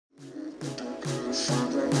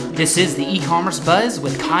This is the E-Commerce Buzz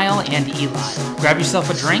with Kyle and Eli. Grab yourself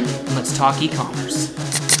a drink and let's talk e-commerce.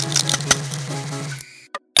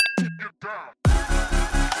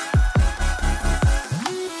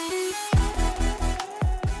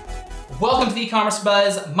 Welcome to the E-Commerce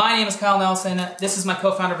Buzz. My name is Kyle Nelson. This is my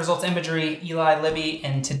co-founder of Results Imagery, Eli Libby,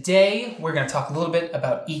 and today we're going to talk a little bit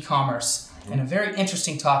about e-commerce and a very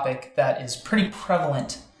interesting topic that is pretty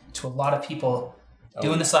prevalent to a lot of people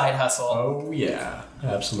doing the side hustle. Oh yeah,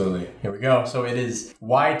 absolutely. Here we go. So it is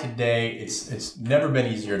why today it's never been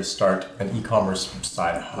easier to start an e-commerce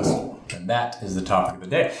side hustle, and that is the topic of the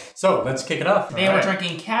day. So let's kick it off. Today we're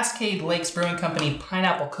drinking Cascade Lakes Brewing Company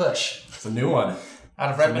Pineapple Kush. It's a new one.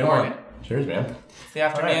 Out of Redmond, Oregon. Cheers, man. It's the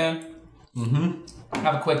afternoon. Right.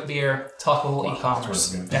 Have a quick beer. Talk a little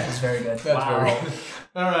e-commerce. Really that is very good. That's very good.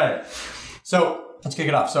 All right. So let's kick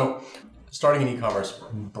it off. So starting an e-commerce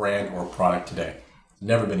brand or product today has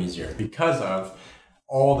never been easier because of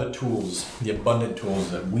all the tools, the abundant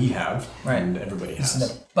tools that we have and everybody has.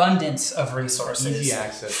 It's an abundance of resources. Easy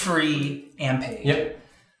access. Free and paid. Yep.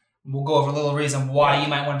 We'll go over a little reason why you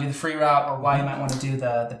might want to do the free route or why you might want to do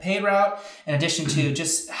the paid route, in addition to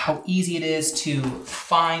just how easy it is to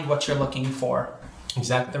find what you're looking for.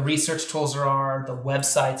 Exactly. The research tools there are, the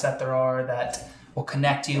websites that there are that will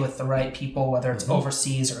connect you with the right people, whether it's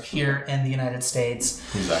overseas or here in the United States.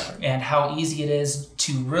 Exactly. And how easy it is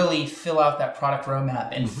to really fill out that product roadmap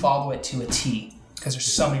and follow it to a T, because there's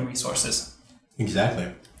so many resources.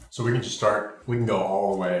 Exactly. So we can just start, we can go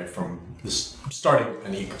all the way from this starting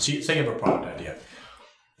an e-commerce. So say you have a product idea.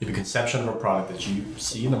 You have a conception of a product that you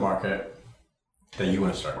see in the market that you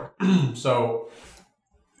want to start. So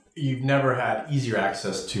you've never had easier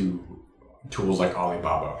access to tools like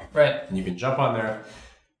Alibaba. Right. And you can jump on there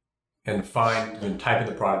and type in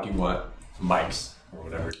the product you want, mics or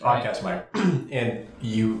whatever, podcast mic, and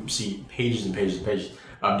you see pages and pages and pages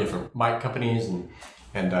of different mic companies and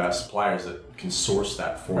suppliers that can source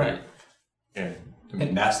that for you.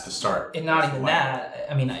 And that's the start. And not even that.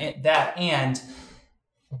 I mean, that and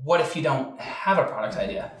what if you don't have a product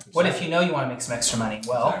idea? Exactly. What if you know you want to make some extra money?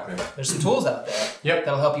 Well, there's some tools out there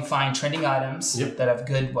that'll help you find trending items that have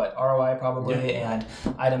good ROI probably, and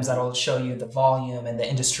items that'll show you the volume and the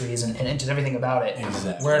industries and just everything about it.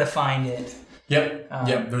 Exactly. Where to find it. Yep.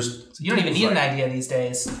 So you don't even need an idea these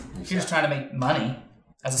days. If you're just trying to make money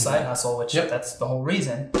as a side hustle, which that's the whole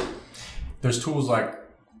reason. There's tools like,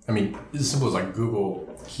 it's as simple as like Google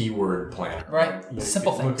Keyword Planner. Right.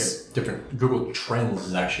 Simple things. Look at different, Google Trends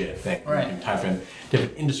is actually a thing. Right. You can type in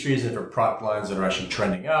different industries and different product lines that are actually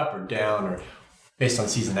trending up or down or based on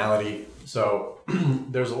seasonality. So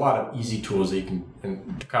there's a lot of easy tools that you can,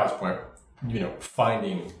 and to Kyle's point,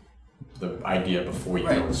 finding the idea before you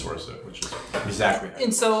go and source it, which is exactly that.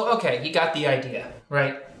 And so, you got the idea,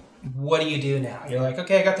 right? What do you do now? You're like,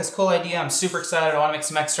 okay, I got this cool idea. I'm super excited. I want to make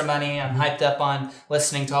some extra money. I'm hyped up on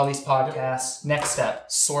listening to all these podcasts. Next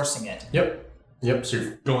step, sourcing it. Yep. So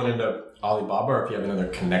you're going into Alibaba, or if you have another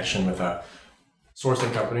connection with a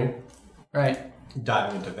sourcing company. Right.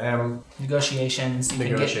 Diving into them. Negotiations. You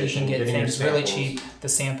can get things really cheap, the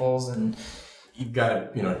samples, and you've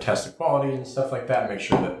got to, test the quality and stuff like that. Make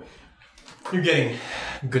sure that you're getting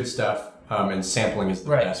good stuff. And sampling is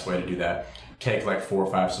the best way to do that. Take like 4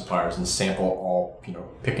 or 5 suppliers and sample all,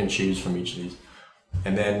 pick and choose from each of these.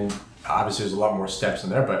 And then obviously there's a lot more steps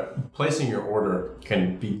in there, but placing your order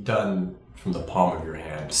can be done from the palm of your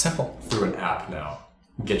hand. Simple. Through an app now.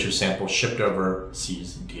 Get your sample shipped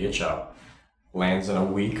overseas, DHL. Lands in a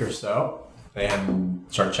week or so. And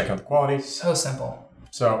start checking out the quality. So simple.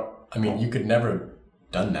 So, you could never have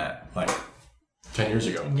done that 10 years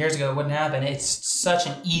ago. 10 years ago, it wouldn't happen. It's such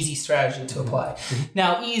an easy strategy to apply.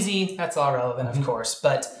 Now, easy, that's all relevant, of course.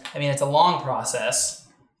 But, it's a long process.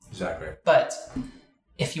 Exactly. But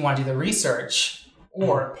if you want to do the research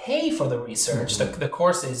or pay for the research, the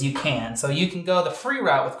courses, you can. So you can go the free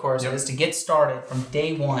route with courses to get started from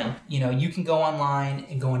day one. You can go online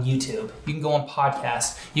and go on YouTube. You can go on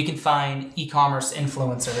podcasts. You can find e-commerce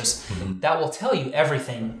influencers that will tell you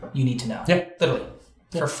everything you need to know. Yeah. Literally.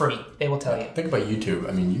 For free. They will tell you. Think about YouTube.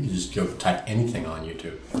 You can just go type anything on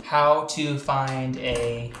YouTube. How to find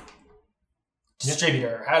a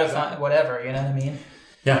distributor. How to find whatever, you know what I mean?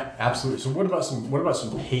 Yeah, absolutely. So what about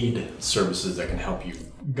some paid services that can help you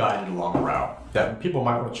guide it along a route that people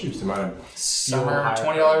might want to choose? They might have some are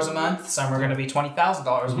 $20 a month. Some are going to be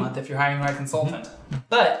 $20,000 a month if you're hiring the right consultant.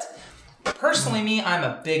 But personally, I'm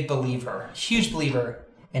a big believer, huge believer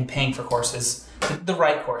in paying for courses. The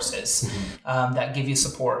right courses that give you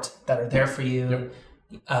support, that are there for you,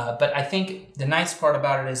 But I think the nice part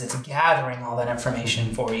about it is it's gathering all that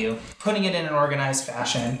information for you, putting it in an organized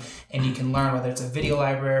fashion, and you can learn whether it's a video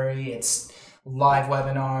library, it's live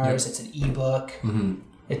webinars, it's an ebook,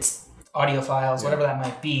 it's audio files, whatever that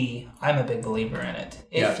might be. I'm a big believer in it.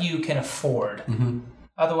 If you can afford.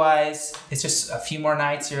 Otherwise, it's just a few more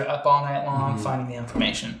nights. You're up all night long finding the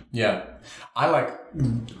information. Yeah. I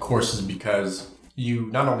like courses because you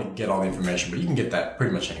not only get all the information, but you can get that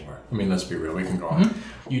pretty much anywhere. I mean, let's be real. We can go on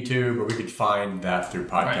YouTube, or we could find that through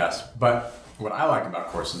podcasts. Right. But what I like about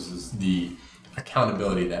courses is the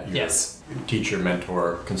accountability that your teacher,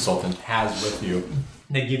 mentor, consultant has with you.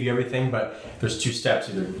 They give you everything, but there's two steps.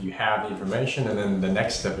 Either you have the information, and then the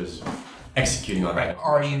next step is executing on that.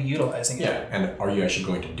 Are you utilizing it? Yeah, and are you actually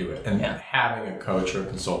going to do it? And having a coach or a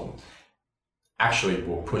consultant actually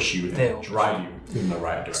will push you and drive you in the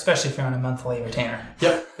right direction. Especially if you're on a monthly retainer.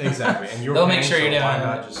 Yep, exactly. And you're they'll make sure you're doing why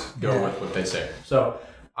not just go with what they say? So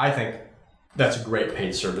I think that's a great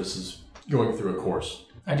paid service, is going through a course.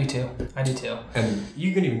 I do too. And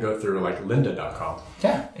you can even go through like lynda.com.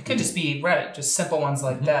 Yeah, it could just be Reddit, just simple ones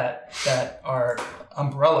like that are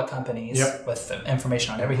umbrella companies with the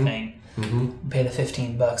information on everything. Pay the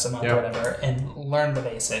 $15 a month or whatever and learn the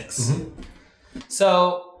basics.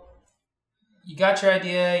 So you got your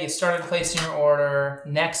idea, you started placing your order.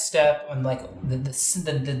 Next step, and like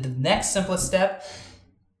the next simplest step,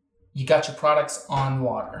 you got your products on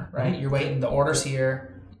water, right? You're waiting, the order's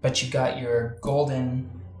here, but you got your gold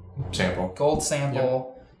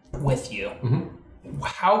sample with you.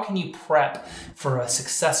 How can you prep for a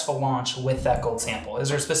successful launch with that gold sample? Is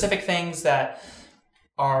there specific things that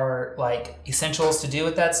are like essentials to do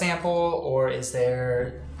with that sample, or is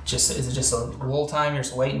it just a little time you're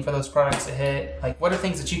just waiting for those products to hit? Like, what are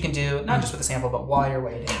things that you can do, not just with the sample, but while you're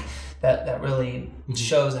waiting, that really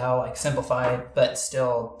shows how like simplified but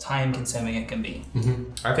still time consuming it can be?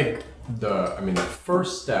 I think the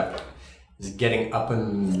first step is getting up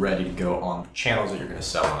and ready to go on channels that you're going to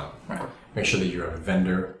sell on. Right. Make sure that you're a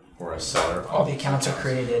vendor or a seller. All the accounts are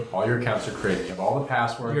created. All your accounts are created. You have all the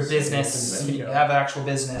passwords. Your business, you have the actual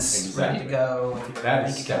business ready to go. With your that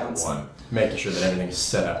is step one. Making sure that everything is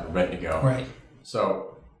set up and ready to go. Right.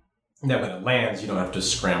 So then when it lands, you don't have to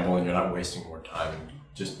scramble and you're not wasting more time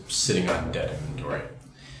just sitting on dead inventory.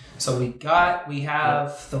 So we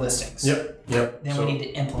have the listings. Yep. Then we need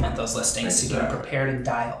to implement those listings to get them prepared and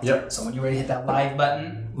dialed. Yep. So when you're ready to hit that live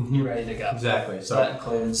button, you're ready to go. Exactly. So that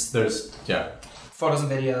includes photos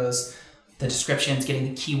and videos, the descriptions,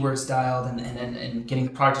 getting the keywords dialed, and getting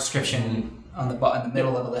the product description in the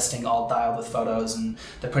middle of the listing all dialed with photos and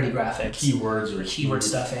the pretty graphics. Keywords or keyword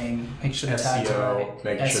stuffing, make sure the tags are right.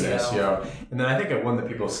 Making sure the SEO. And then I think one that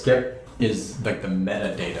people skip is like the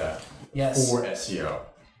metadata for SEO.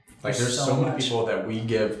 Like there's so many people that we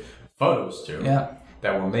give photos to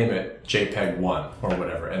that will name it JPEG 1 or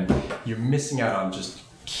whatever, and you're missing out on just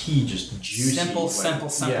juicy, simple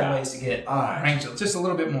ways to get ranked just a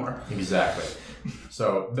little bit more. Exactly.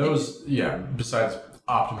 So those, besides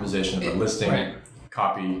optimization of the listing,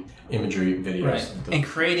 copy, imagery, videos, and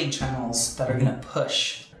creating channels that are going to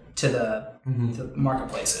push to the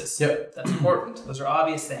marketplaces. That's important. Those are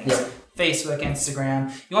obvious things. Facebook,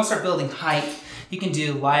 Instagram. You want to start building hype. You can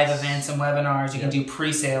do live events and webinars. You can do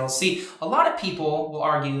pre-sales. See, a lot of people will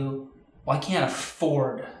argue, well, I can't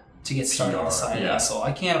afford to get started on a side hustle.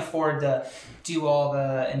 I can't afford to do all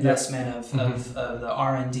the investment of the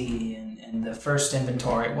R&D and the first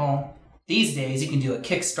inventory. Well, these days you can do a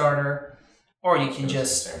Kickstarter, or you can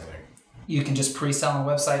just pre-sell on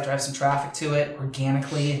a website, drive some traffic to it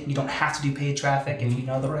organically. You don't have to do paid traffic if you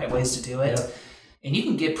know the right ways to do it. And you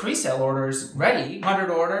can get pre-sale orders ready,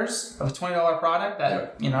 100 orders of a $20 product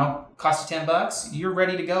that cost you $10. You're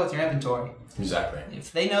ready to go with your inventory. Exactly.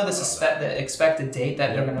 If they know the expected date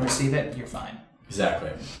that they're going to receive it, you're fine.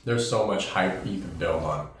 Exactly. There's so much hype you can build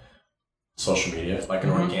on social media, like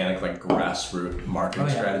an organic, like grassroots marketing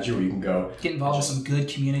strategy where you can go get involved with some good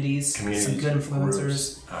communities, some good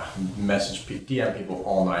influencers, message people, DM people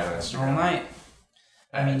all night on Instagram. All night.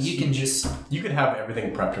 I mean, you could have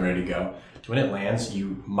everything prepped and ready to go. When it lands,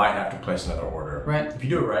 you might have to place another order. Right. If you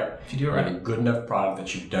do it right, a good enough product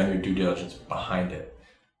that you've done your due diligence behind it.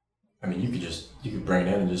 I mean, you could bring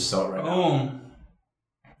it in and just sell it right now.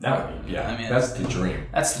 That would be, that's the dream.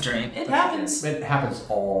 That's the dream. It happens. It happens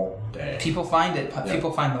all day. People find it.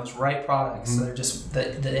 People find those right products that are just,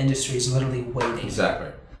 the industry is literally waiting. Exactly.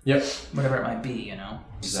 Yep. Whatever it might be,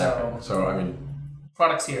 Exactly. So I mean.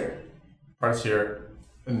 Products here.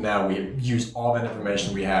 And now we use all that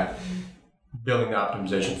information we have, building the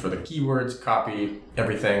optimization for the keywords, copy,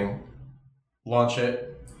 everything, launch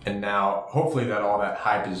it, And now, hopefully, all that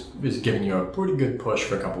hype is giving you a pretty good push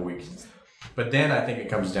for a couple weeks. But then I think it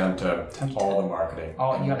comes down to all the marketing. You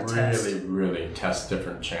got to test. Really test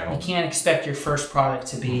different channels. You can't expect your first product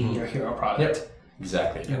to be your hero product. Yep.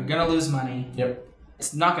 Exactly. You're going to lose money. Yep.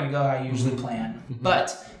 It's not going to go how you usually plan.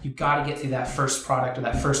 But you've got to get through that first product or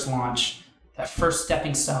that first launch, that first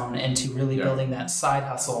stepping stone into really building that side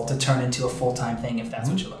hustle to turn into a full-time thing if that's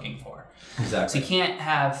what you're looking for. Exactly. So you can't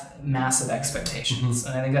have massive expectations.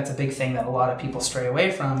 And I think that's a big thing that a lot of people stray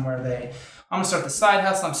away from, where I'm going to start the side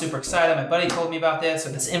hustle. I'm super excited. My buddy told me about this, or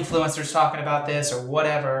this influencer's talking about this, or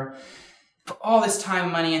whatever. Put all this time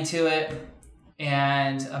and money into it.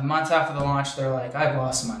 And a month after the launch, they're like, I've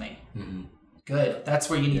lost money. Good. That's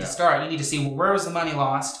where you need to start. You need to see, well, where was the money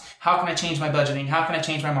lost? How can I change my budgeting? How can I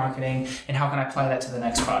change my marketing? And how can I apply that to the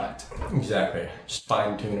next product? Exactly. Just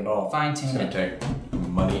fine-tune it all. Fine-tune it. It's going to take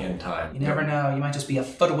money and time. You never know. You might just be a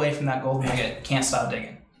foot away from that gold nugget. Can't stop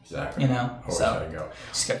digging. Exactly. You know? Always gotta go.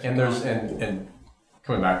 And there's and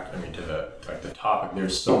coming back, to the topic,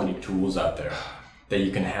 there's so many tools out there that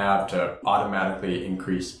you can have to automatically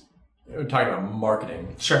increase. We're talking about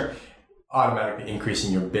marketing. Sure. Automatically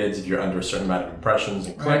increasing your bids if you're under a certain amount of impressions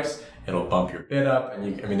and clicks. It'll bump your bid up,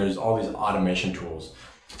 and there's all these automation tools.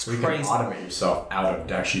 So you can automate yourself out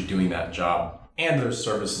of actually doing that job. And there's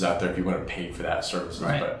services out there if you want to pay for that services.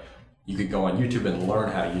 Right. But you could go on YouTube and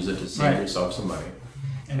learn how to use it to save yourself some money.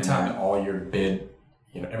 And then all your bid,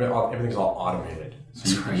 everything's all automated. So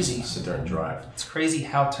it's you crazy. can just sit there and drive. It's crazy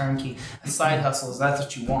how turnkey. A side hustle is, that's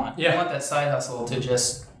what you want. Yeah. You want that side hustle to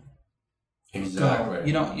just Exactly. go.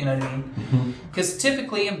 You know what I mean? Because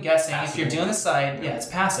typically, I'm guessing, if you're doing the side, it's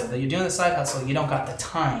passive. But you're doing the side hustle, you don't got the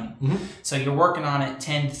time. So you're working on it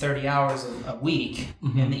 10 to 30 hours a week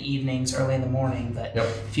in the evenings, early in the morning. But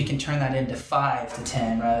if you can turn that into 5 to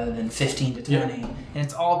 10 rather than 15 to 20, and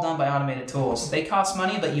it's all done by automated tools. They cost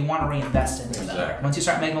money, but you want to reinvest into them. Once you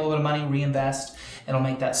start making a little bit of money, reinvest. It'll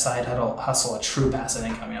make that side hustle a true passive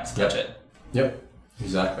income. You don't have to touch it. Yep.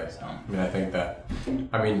 Exactly. So. I think that.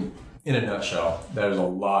 In a nutshell, there's a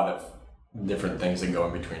lot of different things that go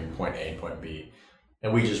in between point A and point B.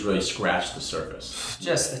 And we just really scratched the surface.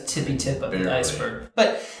 Just the tippy tip of the iceberg.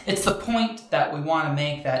 But it's the point that we want to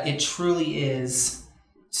make, that it truly is,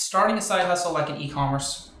 starting a side hustle like an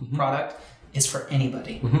e-commerce product is for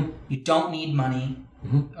anybody. You don't need money,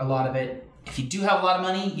 a lot of it. If you do have a lot of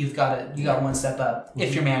money, you got one step up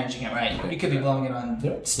if you're managing it right. You could be blowing it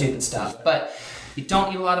on stupid stuff. But you don't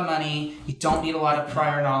need a lot of money. You don't need a lot of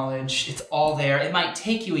prior knowledge. It's all there. It might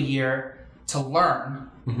take you a year to learn,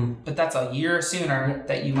 but that's a year sooner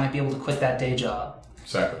that you might be able to quit that day job.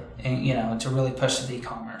 Exactly. And, to really push the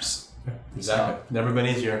e-commerce. Exactly. So, never been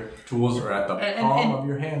easier. Tools are at the palm of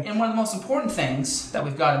your hand. And one of the most important things that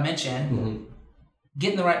we've got to mention,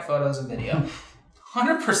 getting the right photos and video.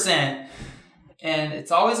 100%. And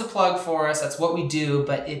it's always a plug for us. That's what we do,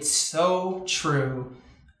 but it's so true.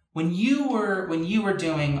 When you were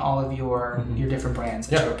doing all of your different brands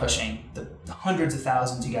that you were pushing, the hundreds of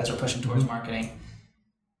thousands you guys were pushing towards marketing,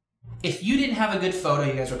 if you didn't have a good photo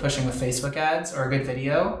you guys were pushing with Facebook ads or a good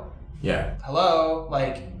video, hello,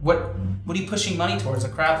 what are you pushing money towards? A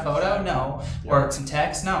crap photo? No. Or some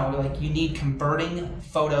text? No. You need converting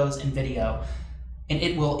photos and video. And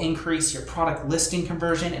it will increase your product listing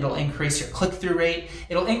conversion. It'll increase your click-through rate.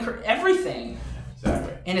 It'll increase everything.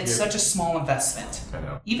 Exactly. And it's such a small investment. I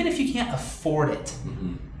know. Even if you can't afford it,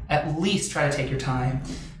 at least try to take your time.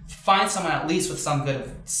 Find someone at least with some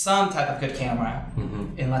type of good camera,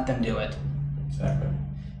 and let them do it. Exactly.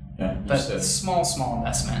 Yeah. But small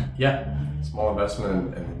investment. Yeah. Small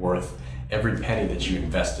investment and worth every penny that you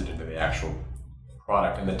invested into the actual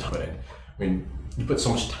product and the time. You put so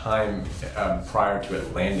much time prior to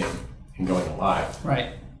it landing and going live.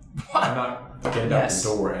 Right. Why not get it out the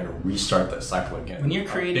door and restart that cycle again? When you're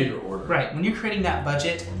creating bigger order. Right. When you're creating that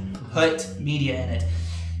budget, put media in it.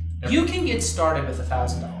 You can get started with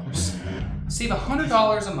 $1,000. Save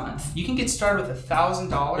 $100 a month. You can get started with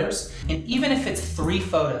 $1,000, and even if it's 3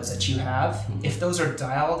 photos that you have, if those are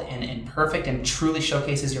dialed and perfect and truly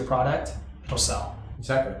showcases your product, it'll sell.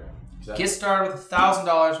 Exactly. Get started with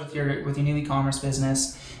 $1,000 with your new e-commerce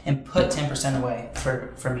business, and put 10% away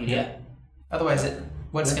for media. Otherwise,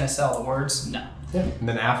 what's going to sell? The words? No. Yeah. And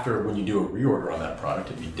then after, when you do a reorder on that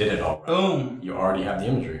product, if you did it all right, boom, you already have the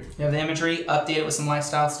imagery. You have the imagery. Update it with some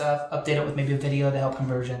lifestyle stuff. Update it with maybe a video to help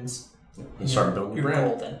conversions. And start building a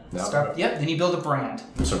brand. Golden. Then you build a brand.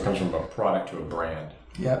 So it comes from a product to a brand.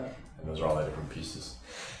 Yep. And those are all the different pieces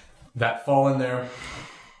that fall in there.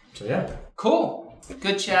 So yeah. Cool.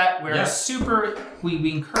 Good chat. We're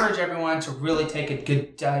we encourage everyone to really take a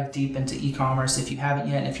good dive deep into e-commerce if you haven't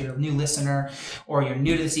yet. And if you're a new listener or you're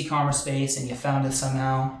new to this e-commerce space and you found it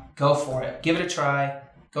somehow, go for it. Give it a try.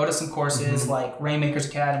 Go to some courses like Rainmakers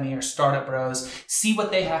Academy or Startup Bros. See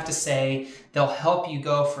what they have to say. They'll help you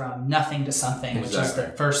go from nothing to something, which is the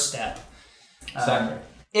first step. Exactly.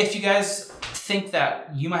 If you guys think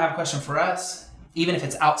that you might have a question for us, even if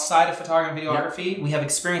it's outside of photography and videography, we have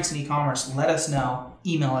experience in e-commerce. Let us know.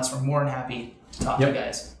 Email us. We're more than happy to talk to you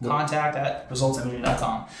guys.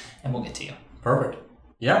 Contact@resultsimagery.com and we'll get to you. Perfect.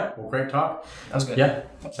 Yeah. Well, great talk. That was good. Yeah.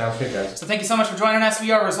 Sounds good, guys. So thank you so much for joining us.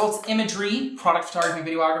 We are Results Imagery, product photography and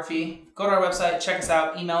videography. Go to our website, check us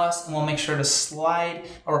out, email us, and we'll make sure to slide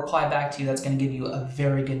a reply back to you that's going to give you a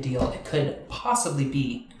very good deal. It could possibly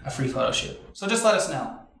be a free photo shoot. So just let us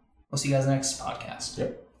know. We'll see you guys in the next podcast.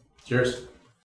 Yep. Cheers.